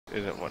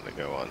isn't wanting to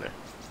go on there.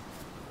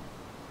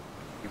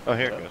 Oh,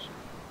 here it goes.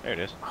 There it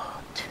is.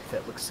 Oh, dude,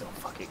 that looks so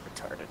fucking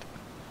retarded.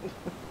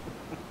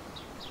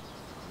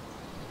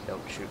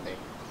 Don't shoot me.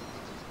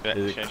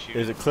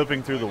 Is it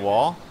clipping through the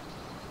wall?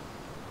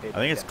 It I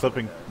think it's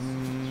clipping.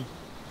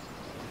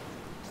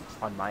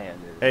 On my end.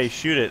 Hey,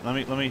 shoot it. Let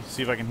me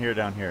see if I can hear it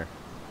down here.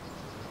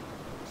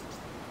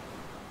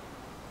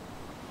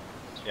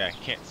 Yeah, I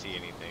can't see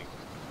anything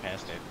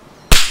past it.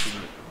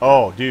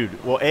 Oh,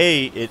 dude. Well,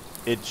 it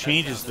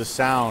changes the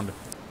sound.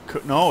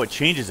 No, it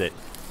changes it.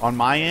 On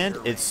my end,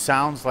 it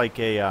sounds like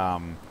a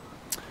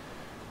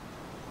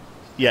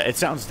yeah, it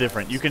sounds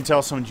different. You can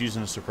tell someone's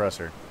using a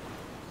suppressor.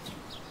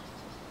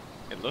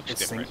 It looks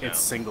different now. It's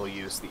single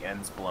use. The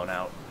end's blown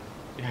out.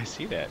 Yeah, I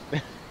see that.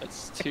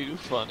 That's too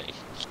funny.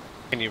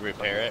 Can you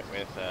repair it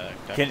with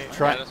duct Can tape?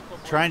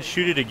 try and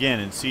shoot it again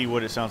and see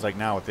what it sounds like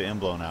now with the end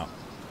blown out.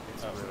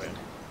 It's Oh, ruined.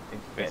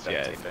 It's, Yeah,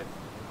 yeah, duct tape it.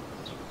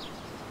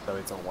 So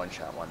it's a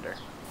one-shot wonder.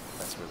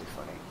 That's really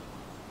funny.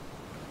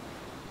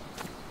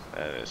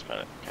 That is kind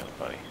of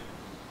funny.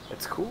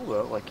 It's cool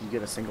though. Like you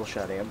get a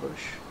single-shot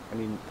ambush. I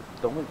mean,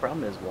 the only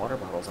problem is water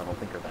bottles. I don't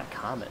think are that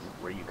common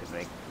where you could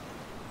make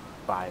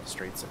 5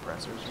 straight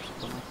suppressors or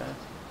something like that.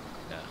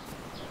 Yeah.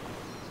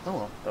 Oh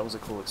well, that was a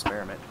cool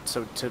experiment.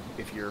 So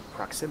if your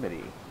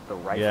proximity, the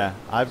rifle. Yeah,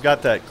 I've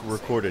got that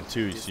recorded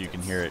too, so you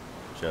can hear it,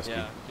 Chesky.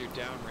 Yeah, you're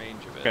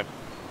downrange of it. Okay.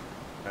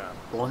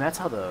 Well, and that's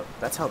how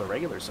the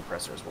regular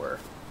suppressors were.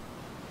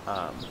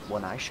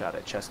 When I shot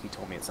it, Chesky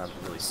told me it sounded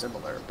really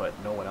similar, but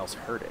no one else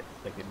heard it.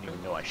 They didn't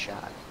even know I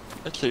shot.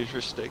 That's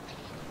interesting.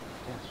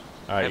 Yeah.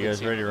 All right, Haven't you guys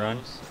seen ready to one of run?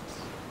 those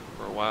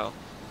for a while.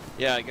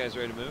 Yeah, you guys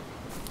ready to move?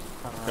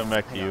 Come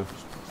back to hang you. on.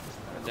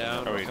 Coming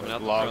down. Are we coming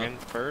out the logging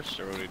front. first,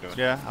 or what are we doing?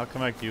 Yeah, I'll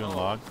come back to you and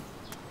log.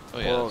 Oh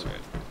yeah, Well, that's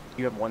right.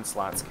 You have 1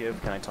 slot skiv.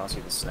 Can I toss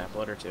you the snap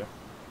loader too?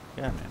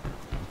 Yeah, man,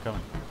 I'm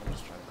coming. I'm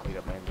just trying to clean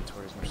up my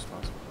inventory as much as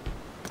possible.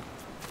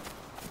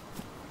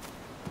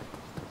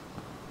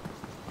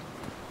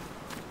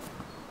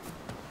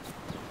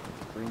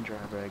 Green dry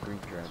bag, green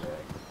dry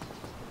bag.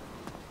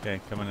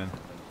 Okay, coming in.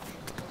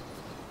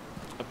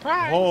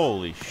 Surprise!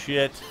 Holy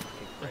shit!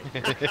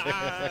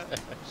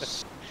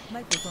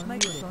 Microphone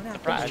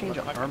Did I change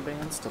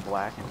armbands to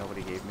black and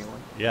nobody gave me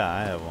one? Yeah,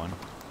 I have one.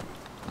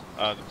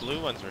 The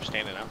blue ones were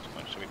standing out too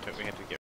much, so we had to get